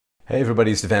Hey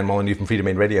everybody, it's Stefan Molyneux from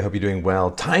Freedomain Radio. I hope you're doing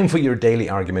well. Time for your daily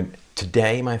argument.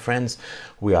 Today, my friends,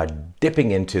 we are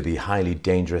dipping into the highly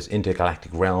dangerous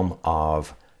intergalactic realm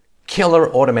of killer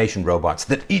automation robots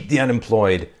that eat the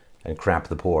unemployed and crap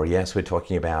the poor. Yes, we're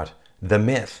talking about the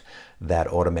myth that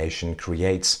automation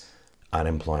creates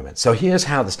unemployment. So here's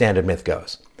how the standard myth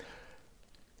goes.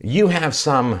 You have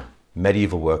some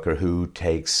medieval worker who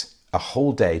takes a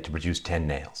whole day to produce 10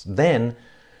 nails. Then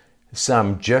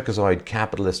some jerkazoid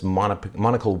capitalist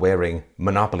monocle-wearing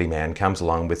monopoly man comes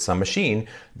along with some machine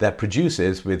that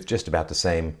produces, with just about the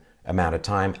same amount of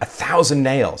time, 1,000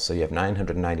 nails. So you have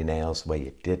 990 nails where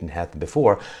you didn't have them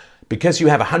before. Because you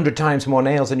have 100 times more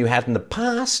nails than you had in the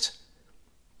past,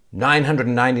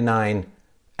 999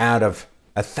 out of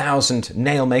 1,000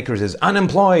 nail makers is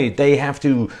unemployed. They have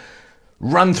to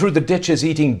run through the ditches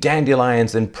eating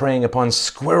dandelions and preying upon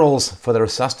squirrels for their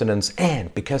sustenance.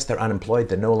 And because they're unemployed,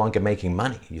 they're no longer making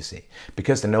money, you see.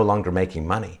 Because they're no longer making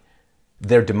money,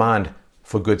 their demand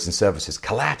for goods and services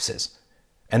collapses.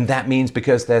 And that means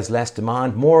because there's less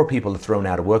demand, more people are thrown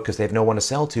out of work because they have no one to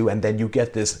sell to. And then you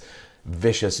get this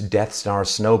vicious Death Star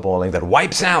snowballing that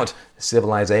wipes out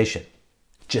civilization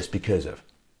just because of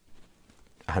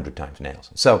 100 times nails.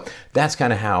 So that's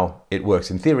kind of how it works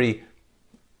in theory.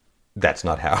 That's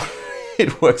not how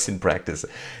it works in practice,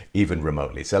 even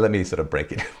remotely. So let me sort of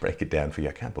break it down for you.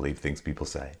 I can't believe things people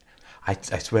say. I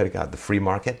swear to God, the free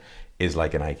market is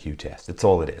like an IQ test. It's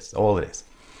all it is. All it is.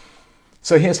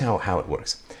 So here's how it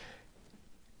works.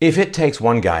 If it takes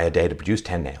one guy a day to produce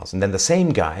 10 nails, and then the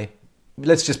same guy,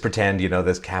 let's just pretend,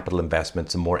 there's capital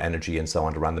investments and more energy and so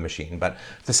on to run the machine, but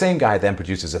the same guy then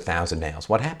produces 1,000 nails.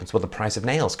 What happens? Well, the price of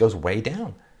nails goes way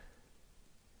down.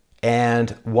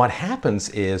 And what happens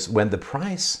is when the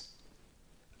price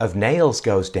of nails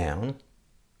goes down,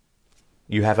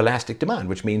 you have elastic demand,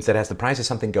 which means that as the price of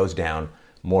something goes down,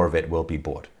 more of it will be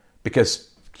bought.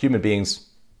 Because human beings,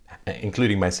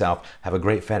 including myself, have a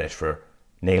great fetish for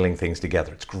nailing things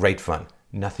together. It's great fun.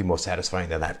 Nothing more satisfying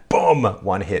than that. Boom!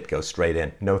 One hit goes straight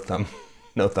in. No thumb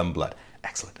blood.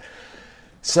 Excellent.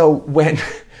 So when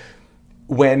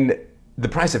the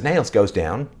price of nails goes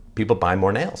down, people buy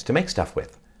more nails to make stuff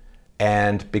with.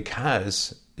 And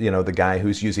because, the guy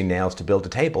who's using nails to build a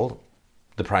table,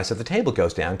 the price of the table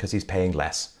goes down because he's paying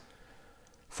less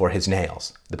for his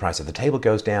nails. The price of the table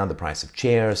goes down, the price of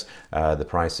chairs, the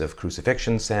price of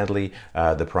crucifixions, sadly,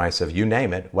 the price of you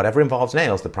name it, whatever involves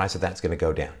nails, the price of that's going to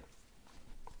go down.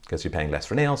 Because you're paying less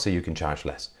for nails, so you can charge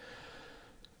less.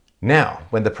 Now,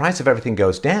 when the price of everything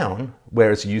goes down,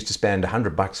 whereas you used to spend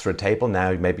 $100 for a table,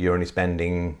 now maybe you're only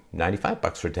spending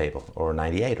 $95 for a table, or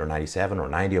 98 or 97 or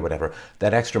 90 or whatever.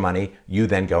 That extra money, you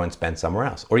then go and spend somewhere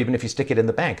else. Or even if you stick it in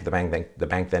the bank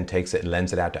then takes it and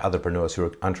lends it out to other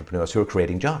entrepreneurs who are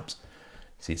creating jobs.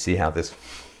 See how this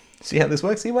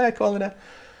works? See why I call it a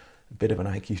bit of an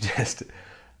IQ test?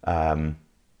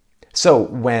 So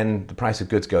when the price of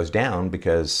goods goes down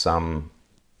because some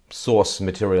source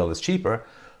material is cheaper,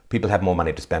 people have more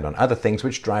money to spend on other things,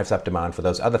 which drives up demand for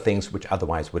those other things which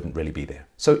otherwise wouldn't really be there.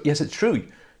 So yes, it's true.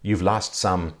 You've lost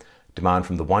some demand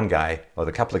from the one guy or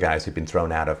the couple of guys who've been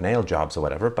thrown out of nail jobs or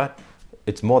whatever, but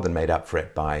it's more than made up for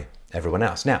it by everyone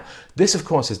else. Now, this, of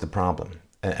course, is the problem.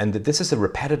 And this is a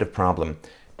repetitive problem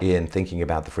in thinking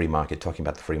about the free market, talking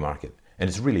about the free market. And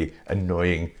it's really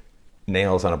annoying,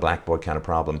 nails on a blackboard kind of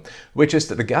problem, which is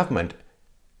that the government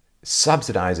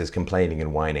subsidizes complaining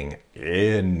and whining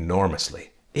enormously.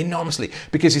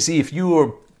 Because you see, if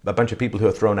you're a bunch of people who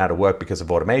are thrown out of work because of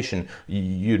automation,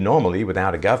 you normally,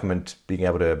 without a government being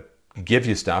able to give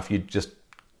you stuff, you'd just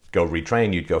go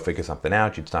retrain, you'd go figure something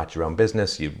out, you'd start your own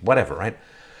business, whatever, right?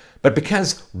 But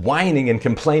because whining and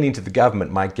complaining to the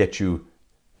government might get you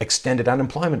extended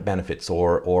unemployment benefits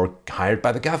or hired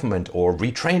by the government or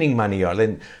retraining money, or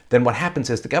then what happens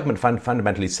is the government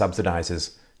fundamentally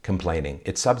subsidizes complaining.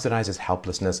 It subsidizes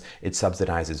helplessness. It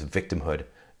subsidizes victimhood.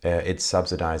 It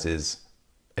subsidizes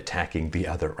attacking the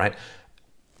other, right?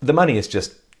 The money is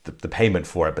just the payment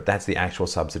for it, but that's the actual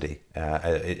subsidy.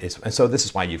 And so this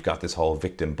is why you've got this whole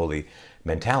victim-bully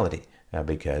mentality,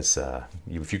 because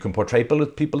if you can portray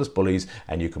people as bullies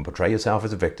and you can portray yourself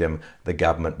as a victim, the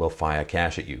government will fire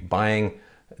cash at you. Buying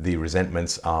the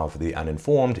resentments of the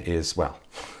uninformed is, well,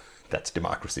 that's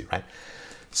democracy, right?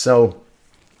 So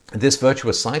this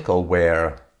virtuous cycle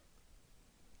where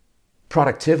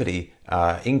productivity,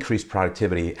 increased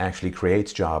productivity actually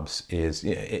creates jobs is...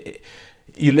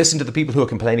 You listen to the people who are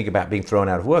complaining about being thrown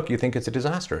out of work, you think it's a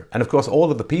disaster. And of course, all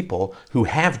of the people who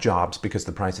have jobs because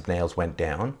the price of nails went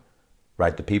down,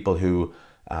 right? The people who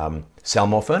sell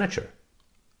more furniture,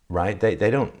 right? They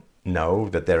don't know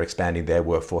that they're expanding their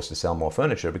workforce to sell more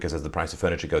furniture, because as the price of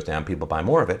furniture goes down, people buy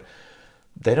more of it.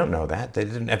 They don't know that.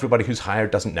 Everybody who's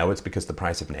hired doesn't know it's because the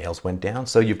price of nails went down.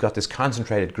 So you've got this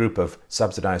concentrated group of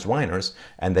subsidized whiners,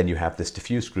 and then you have this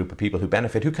diffuse group of people who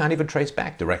benefit who can't even trace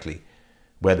back directly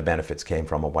where the benefits came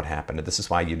from or what happened. And this is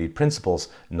why you need principles,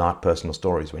 not personal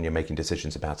stories, when you're making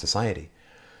decisions about society.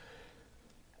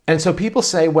 And so people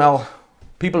say, well,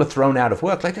 people are thrown out of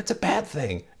work. Like, that's a bad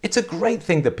thing. It's a great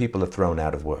thing that people are thrown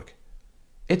out of work.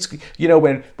 It's,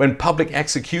 when public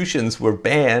executions were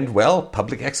banned, well,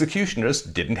 public executioners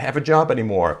didn't have a job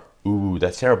anymore. Ooh,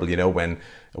 that's terrible.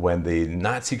 When the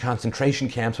Nazi concentration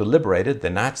camps were liberated, the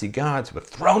Nazi guards were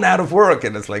thrown out of work.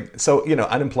 And it's like, so,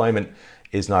 unemployment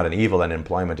is not an evil, and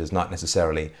employment is not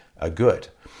necessarily a good.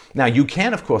 Now, you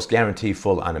can, of course, guarantee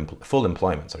full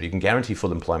employment. So you can guarantee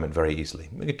full employment very easily.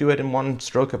 You could do it in one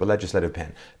stroke of a legislative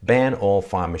pen. Ban all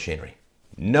farm machinery.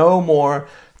 No more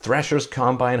threshers,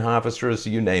 combine harvesters,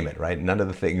 you name it, right? None of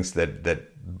the things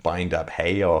that bind up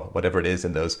hay or whatever it is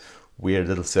in those weird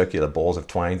little circular balls of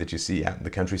twine that you see out in the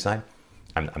countryside.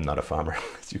 I'm not a farmer,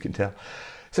 as you can tell.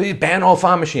 So you ban all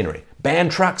farm machinery. Ban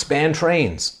trucks, ban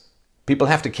trains. People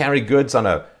have to carry goods on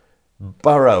a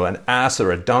burro, an ass,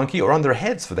 or a donkey, or on their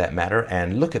heads for that matter.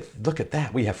 And look at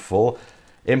that. We have full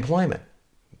employment.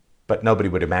 But nobody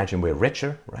would imagine we're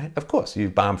richer, right? Of course, you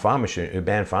ban farm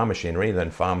machinery,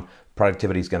 then farm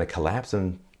productivity is going to collapse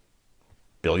and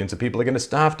billions of people are going to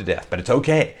starve to death. But it's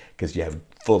okay because you have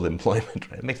full employment,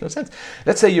 right? It makes no sense.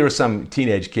 Let's say you're some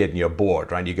teenage kid and you're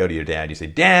bored, right? You go to your dad, you say,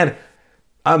 Dad,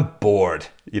 I'm bored,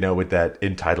 with that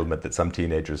entitlement that some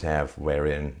teenagers have,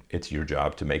 wherein it's your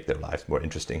job to make their lives more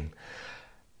interesting.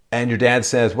 And your dad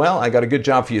says, well, I got a good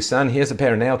job for you, son. Here's a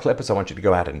pair of nail clippers. I want you to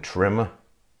go out and trim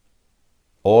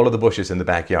all of the bushes in the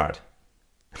backyard.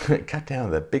 Cut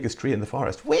down the biggest tree in the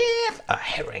forest with a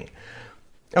herring.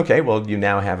 Okay, well, you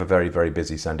now have a very, very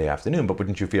busy Sunday afternoon, but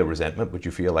wouldn't you feel resentment? Would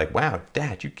you feel like, wow,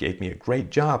 Dad, you gave me a great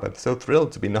job. I'm so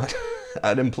thrilled to be not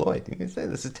unemployed. You can say,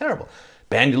 this is terrible.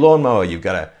 Ban your lawnmower. You've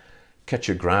got to cut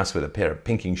your grass with a pair of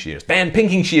pinking shears. Ban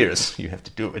pinking shears. You have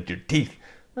to do it with your teeth.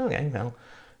 Okay, well,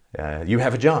 you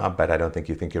have a job, but I don't think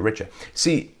you think you're richer.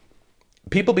 See,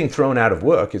 people being thrown out of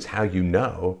work is how you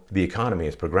know the economy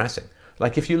is progressing.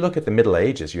 Like if you look at the Middle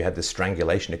Ages, you had this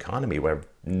strangulation economy where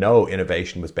no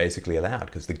innovation was basically allowed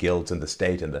because the guilds and the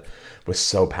state were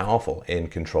so powerful in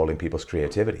controlling people's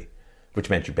creativity, which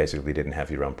meant you basically didn't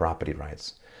have your own property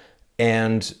rights.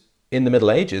 And in the Middle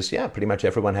Ages, yeah, pretty much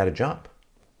everyone had a job.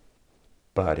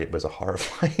 But it was a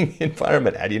horrifying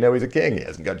environment. How do you know he's a king? He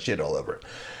hasn't got shit all over him.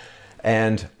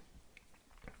 And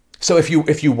so if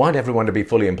you want everyone to be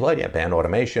fully employed, yeah, ban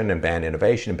automation and ban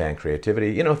innovation and ban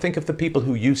creativity. Think of the people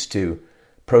who used to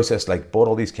process, bought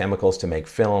all these chemicals to make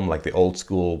film, like the old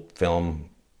school film,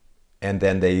 and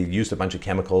then they used a bunch of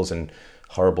chemicals and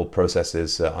horrible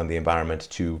processes on the environment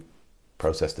to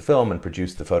process the film and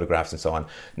produce the photographs and so on.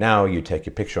 Now you take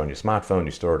your picture on your smartphone,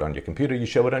 you store it on your computer, you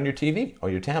show it on your TV or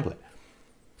your tablet.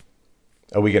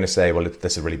 Are we going to say, well,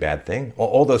 this is a really bad thing? Or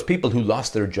all those people who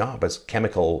lost their job as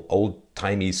chemical,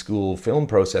 old-timey school film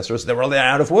processors, they're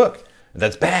out of work.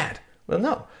 That's bad. Well,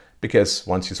 no, because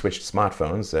once you switch to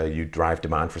smartphones, you drive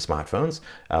demand for smartphones.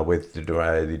 With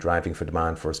the driving for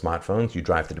demand for smartphones, you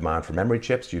drive the demand for memory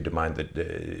chips, you demand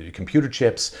the computer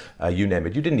chips, you name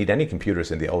it. You didn't need any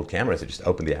computers in the old cameras. You just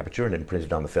opened the aperture and then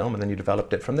printed on the film, and then you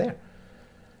developed it from there.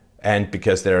 And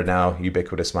because there are now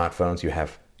ubiquitous smartphones,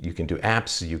 you can do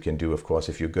apps. You can do, of course,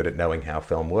 if you're good at knowing how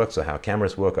film works or how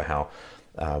cameras work or how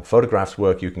photographs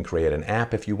work, you can create an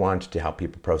app if you want to help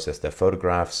people process their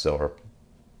photographs or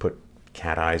put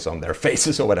cat eyes on their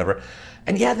faces or whatever.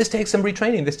 And yeah, this takes some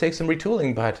retraining, this takes some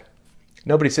retooling, but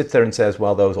nobody sits there and says,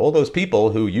 well, all those people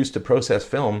who used to process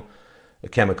film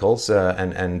chemicals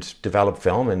and develop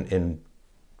film in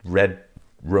red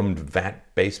roomed vat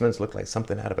basements, look like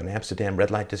something out of an Amsterdam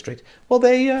red light district. Well,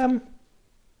 they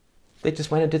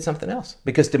just went and did something else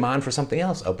because demand for something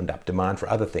else opened up. Demand for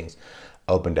other things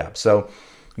opened up. So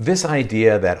this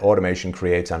idea that automation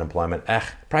creates unemployment,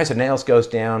 price of nails goes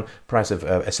down, price of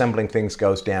assembling things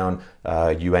goes down,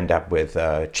 you end up with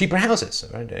cheaper houses,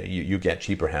 right? You get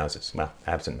cheaper houses. Well,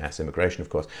 absent mass immigration, of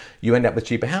course. You end up with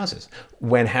cheaper houses.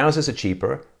 When houses are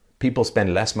cheaper, people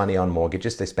spend less money on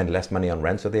mortgages, they spend less money on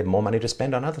rent, so they have more money to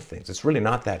spend on other things. It's really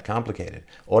not that complicated.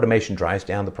 Automation drives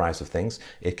down the price of things.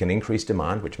 It can increase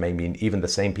demand, which may mean even the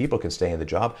same people can stay in the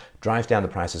job, drives down the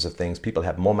prices of things. People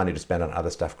have more money to spend on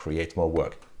other stuff, creates more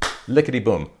work.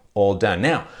 Lickety-boom, all done.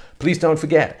 Now, please don't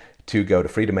forget to go to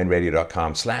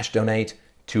freedomainradio.com/donate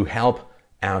to help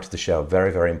out the show.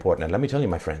 Very, very important. And let me tell you,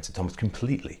 my friends, it's almost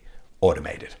completely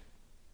automated.